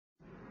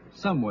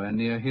Somewhere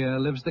near here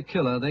lives the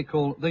killer they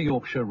call the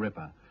Yorkshire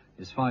Ripper.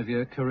 His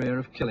 5-year career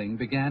of killing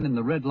began in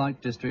the red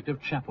light district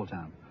of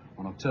Chapeltown.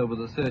 On October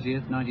the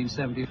 30th,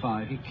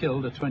 1975, he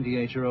killed a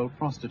 28-year-old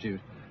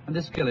prostitute, and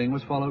this killing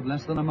was followed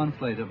less than a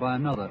month later by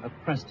another at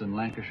Preston,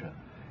 Lancashire.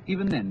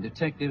 Even then,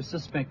 detectives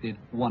suspected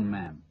one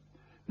man.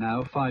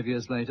 Now, 5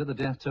 years later, the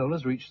death toll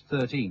has reached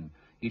 13,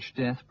 each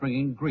death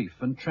bringing grief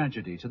and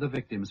tragedy to the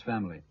victim's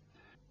family.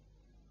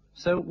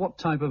 So what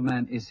type of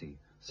man is he?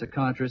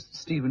 Psychiatrist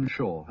Stephen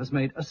Shaw has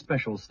made a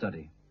special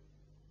study.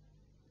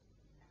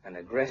 An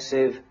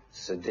aggressive,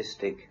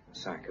 sadistic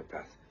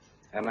psychopath.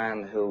 A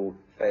man who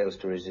fails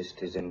to resist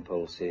his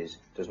impulses,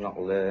 does not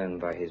learn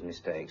by his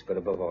mistakes, but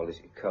above all is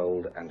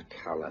cold and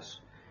callous.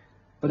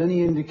 But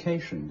any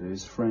indication to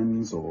his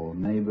friends or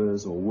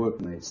neighbours or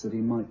workmates that he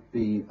might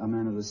be a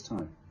man of this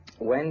type?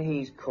 When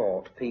he's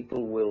caught,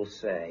 people will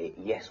say,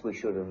 yes, we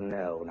should have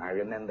known. I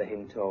remember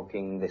him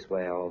talking this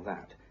way or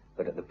that.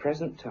 But at the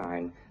present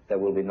time, there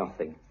will be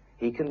nothing.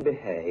 He can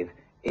behave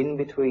in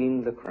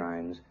between the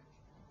crimes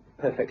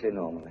perfectly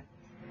normally.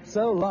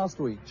 So last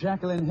week,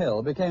 Jacqueline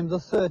Hill became the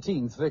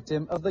 13th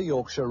victim of the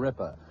Yorkshire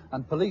Ripper,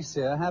 and police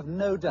here have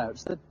no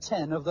doubts that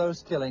 10 of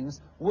those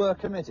killings were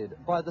committed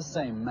by the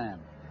same man.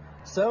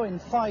 So in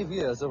 5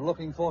 years of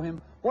looking for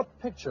him, what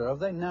picture have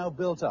they now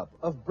built up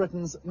of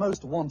Britain's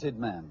most wanted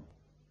man?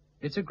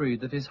 It's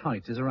agreed that his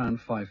height is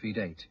around 5 feet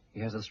 8. He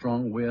has a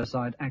strong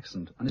Wearside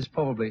accent and is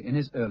probably in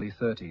his early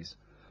 30s.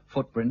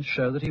 Footprints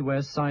show that he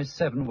wears size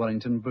 7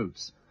 Wellington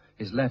boots.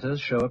 His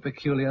letters show a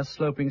peculiar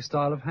sloping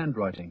style of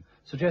handwriting,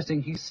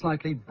 suggesting he's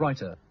slightly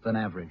brighter than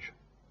average.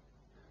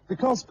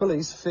 Because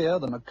police fear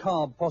the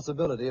macabre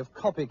possibility of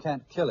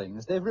copycat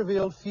killings, they've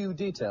revealed few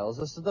details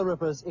as to the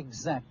Ripper's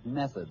exact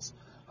methods.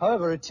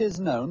 However, it is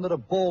known that a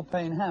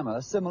ball-peen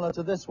hammer similar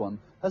to this one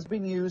has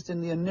been used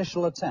in the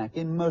initial attack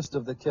in most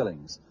of the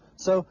killings.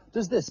 So,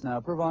 does this now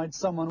provide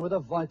someone with a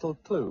vital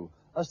clue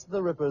as to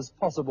the Ripper's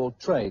possible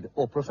trade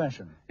or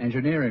profession?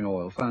 Engineering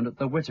oil found at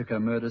the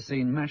Whittaker murder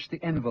scene matched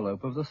the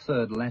envelope of the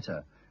third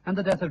letter, and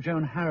the death of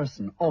Joan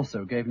Harrison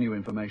also gave new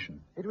information.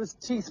 It was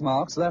teeth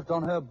marks left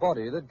on her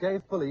body that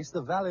gave police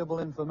the valuable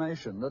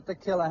information that the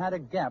killer had a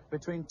gap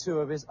between 2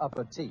 of his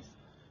upper teeth.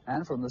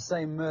 And from the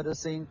same murder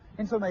scene,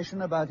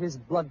 information about his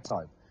blood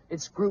type.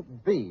 It's Group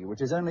B,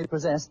 which is only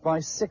possessed by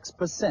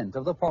 6%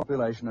 of the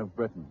population of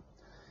Britain.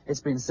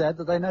 It's been said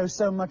that they know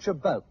so much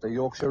about the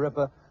Yorkshire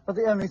Ripper, but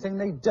the only thing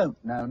they don't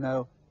now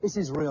know is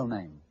his real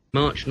name.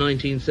 March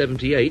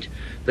 1978,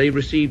 they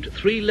received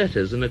 3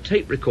 letters and a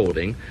tape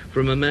recording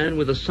from a man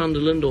with a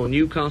Sunderland or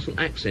Newcastle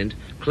accent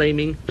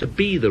claiming to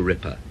be the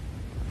Ripper.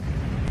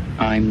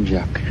 I'm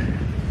Jack.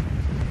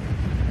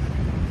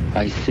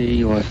 I see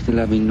you are still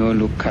having no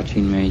luck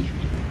catching me.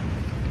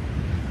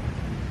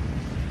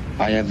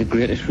 I have the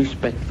greatest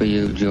respect for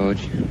you,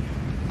 George,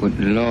 but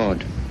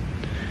Lord,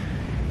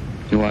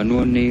 you are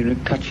no nearer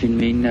catching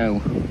me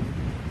now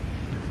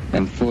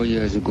than 4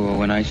 years ago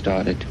when I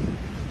started.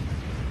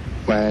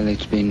 Well,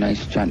 it's been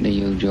nice chatting to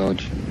you,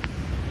 George.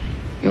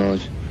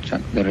 Yours,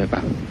 Jack the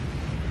Ripper.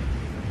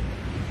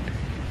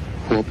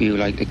 Hope you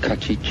like the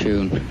catchy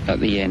tune at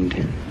the end.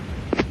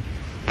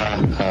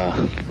 Ha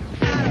ha.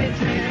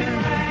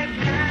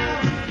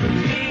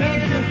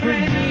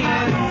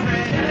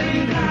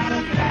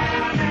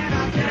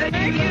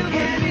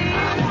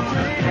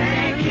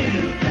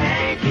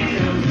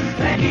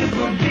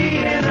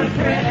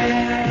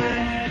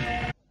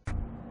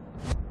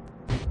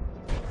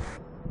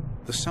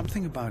 There's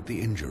something about the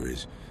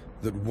injuries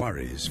that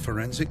worries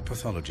forensic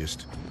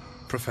pathologist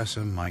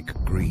Professor Mike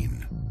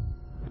Green.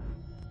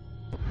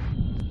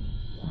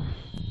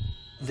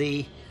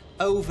 The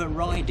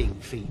overriding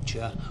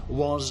feature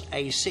was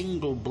a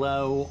single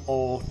blow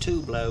or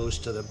 2 blows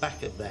to the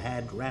back of the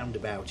head round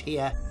about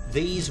here.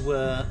 These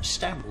were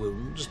stab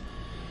wounds.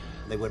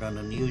 They were an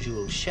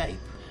unusual shape,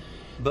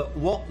 but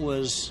what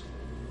was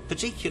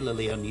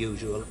particularly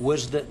unusual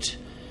was that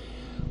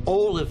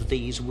all of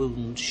these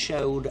wounds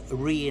showed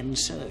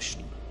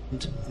reinsertion.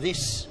 And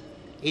this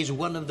is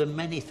one of the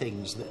many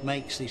things that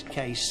makes this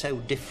case so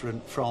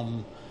different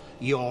from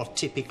your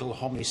typical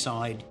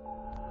homicide.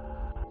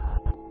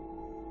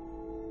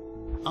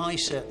 I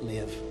certainly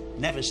have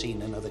never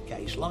seen another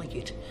case like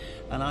it,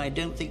 and I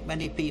don't think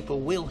many people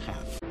will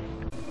have.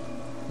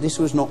 This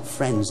was not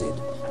frenzied,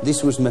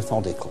 this was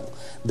methodical.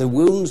 The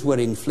wounds were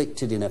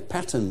inflicted in a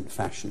patterned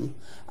fashion,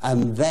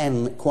 and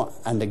then,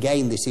 and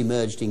again this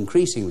emerged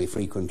increasingly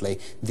frequently,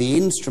 the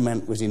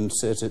instrument was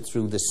inserted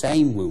through the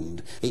same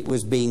wound. It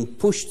was being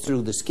pushed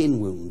through the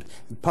skin wound,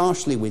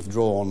 partially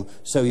withdrawn,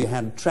 so you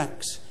had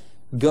tracks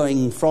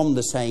going from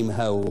the same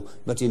hole,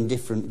 but in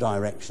different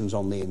directions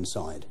on the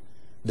inside.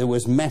 There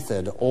was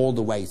method all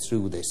the way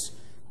through this,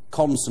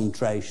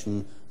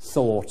 concentration,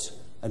 thought,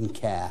 and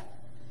care.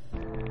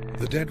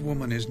 The dead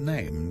woman is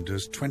named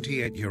as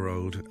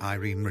 28-year-old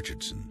Irene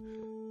Richardson.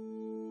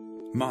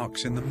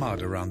 Marks in the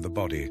mud around the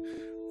body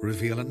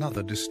reveal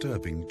another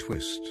disturbing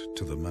twist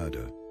to the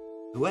murder.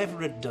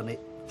 Whoever had done it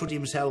put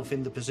himself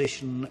in the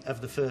position of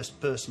the first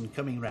person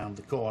coming round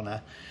the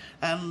corner,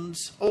 and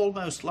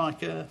almost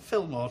like a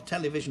film or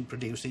television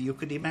producer, you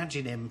could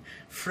imagine him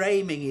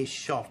framing his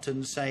shot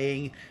and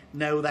saying,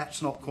 no,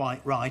 that's not quite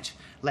right,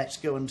 let's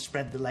go and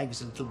spread the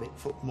legs a little bit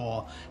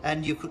more.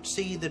 And you could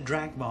see the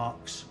drag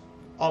marks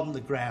on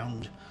the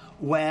ground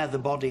where the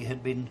body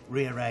had been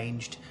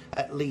rearranged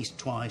at least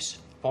twice,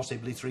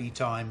 possibly 3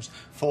 times,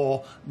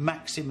 for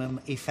maximum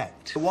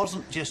effect. It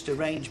wasn't just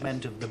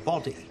arrangement of the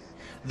body,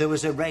 there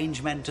was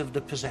arrangement of the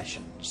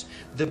possessions.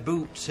 The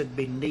boots had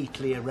been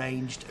neatly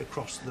arranged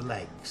across the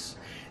legs.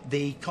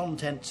 The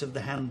contents of the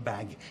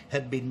handbag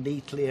had been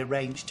neatly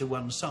arranged to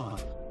one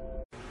side.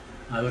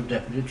 I was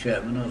Deputy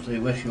Chairman of the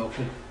West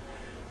Yorkshire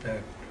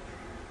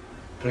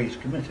Police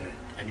Committee.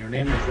 And your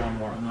name is Ron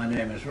Warren? My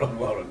name is Ron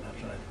Warren,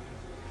 that's right.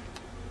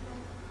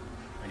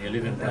 And you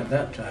live in Bradford?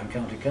 At that time,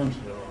 County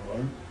Councillor Ron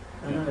Warren,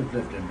 and yeah. I've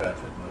lived in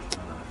Bradford most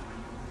of my life.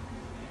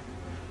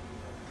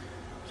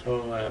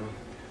 So,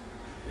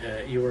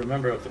 you were a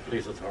member of the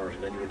police authority,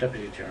 then you were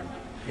Deputy Chairman.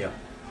 Yeah.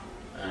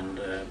 And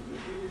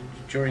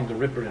during the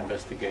Ripper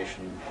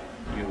investigation,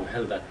 you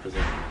held that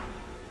position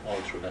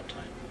all through that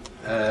time?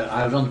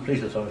 I was on the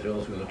police authority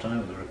all through the time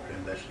of the Ripper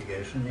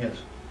investigation, yes.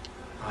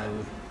 I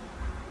was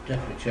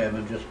Deputy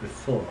Chairman just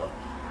before,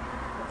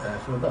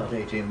 for about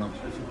 18 months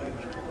before he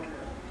was caught.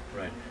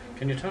 Right.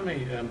 Can you tell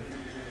me,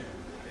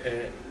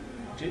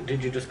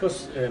 did you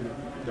discuss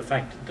the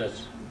fact that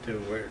there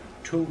were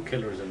 2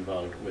 killers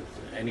involved with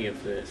any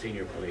of the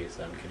senior police,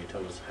 and can you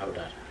tell us how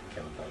that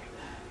came about?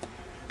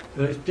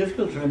 Well, it's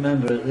difficult to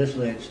remember at this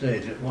late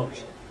stage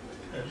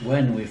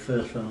when we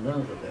first found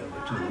out that there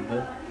were 2,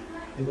 but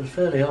it was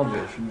fairly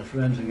obvious from the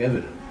forensic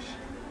evidence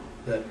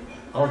that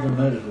of the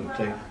murders that had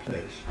taken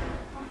place,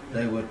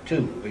 there were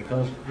 2,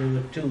 because there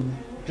were 2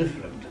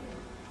 different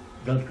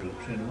blood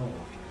groups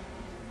involved.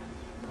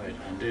 Right,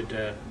 and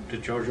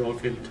did George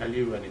Oldfield tell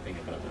you anything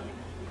about that?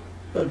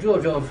 Well,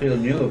 George Oldfield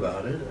knew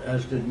about it,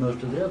 as did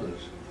most of the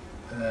others.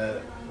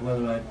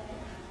 Whether I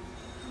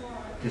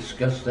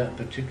discussed that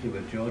particularly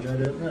with George, I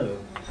don't know.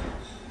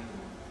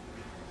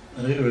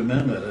 I do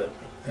remember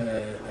that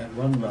at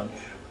one lunch,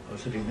 I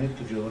was sitting next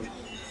to George,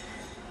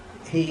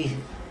 he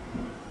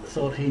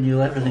thought he knew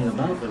everything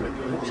about the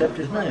Ripper except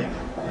his name.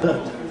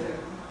 But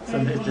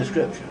from his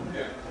description,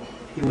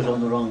 he was on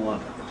the wrong one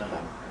at the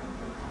time.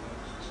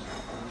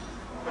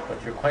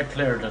 But you're quite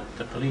clear that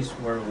the police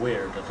were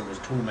aware that there was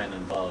 2 men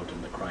involved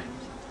in the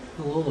crimes?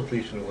 Oh, all the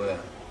police were aware.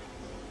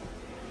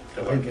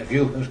 I think if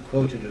you have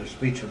quoted a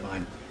speech of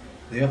mine,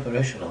 the upper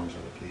echelons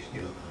of the police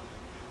knew about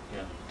it.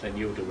 Yeah, they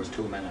knew there was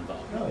 2 men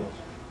involved. Oh.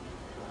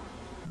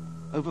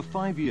 Over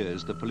 5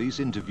 years, the police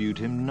interviewed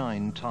him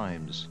 9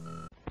 times.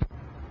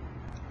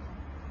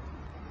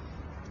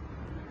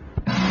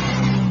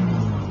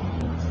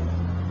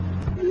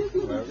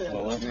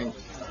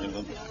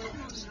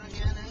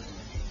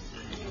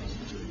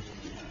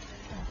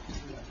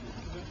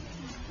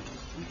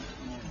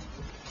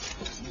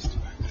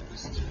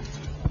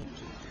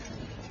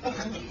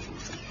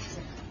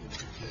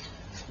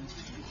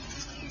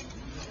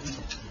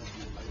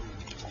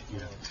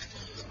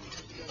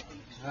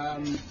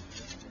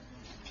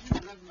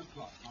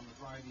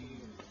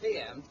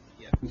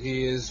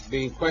 He is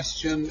being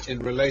questioned in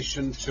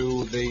relation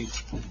to the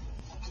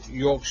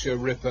Yorkshire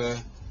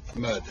Ripper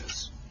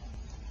murders.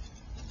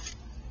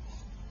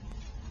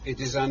 It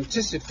is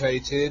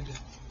anticipated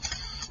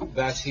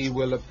that he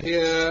will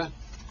appear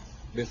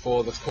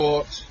before the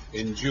court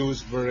in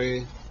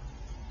Dewsbury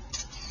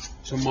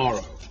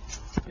tomorrow.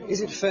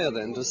 Is it fair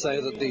then to say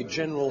that the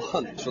general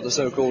hunt for the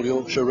so-called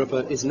Yorkshire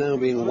Ripper is now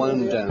being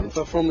wound down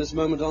from this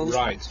moment on?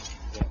 Right.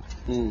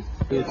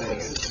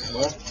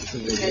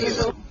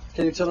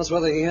 Can you tell us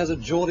whether he has a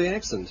Geordie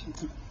accent?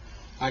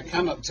 I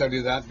cannot tell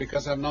you that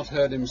because I've not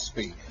heard him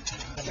speak.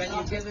 Can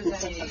you give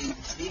us any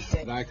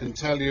details? But I can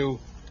tell you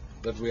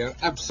that we are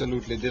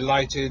absolutely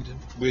delighted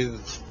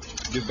with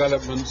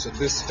developments at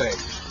this stage.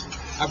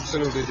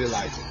 Absolutely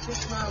delighted.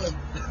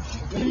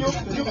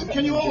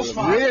 Can you all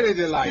smile? Really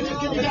delighted.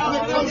 George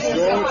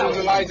is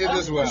delighted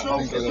as well.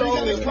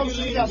 Come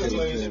together,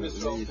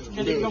 please.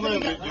 Can you come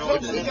over,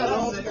 George?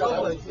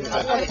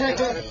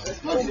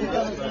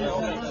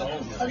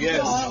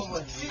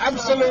 Yes.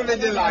 Absolutely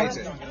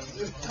delighted.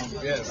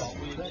 Yes.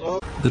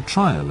 The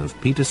trial of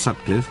Peter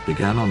Sutcliffe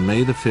began on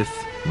May the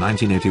 5th,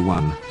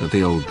 1981, at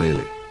the Old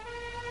Bailey.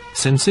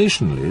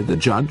 Sensationally, the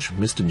judge,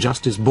 Mr.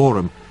 Justice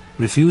Boreham,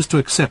 refused to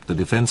accept the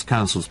defence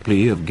counsel's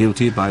plea of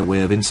guilty by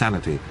way of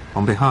insanity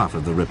on behalf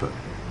of the Ripper.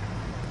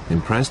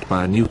 Impressed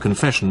by a new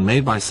confession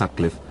made by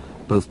Sutcliffe,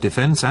 both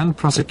defence and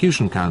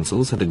prosecution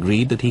counsels had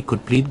agreed that he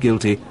could plead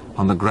guilty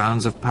on the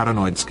grounds of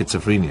paranoid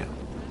schizophrenia.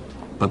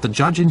 But the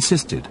judge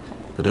insisted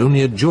that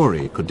only a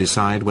jury could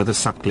decide whether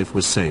Sutcliffe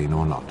was sane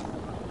or not.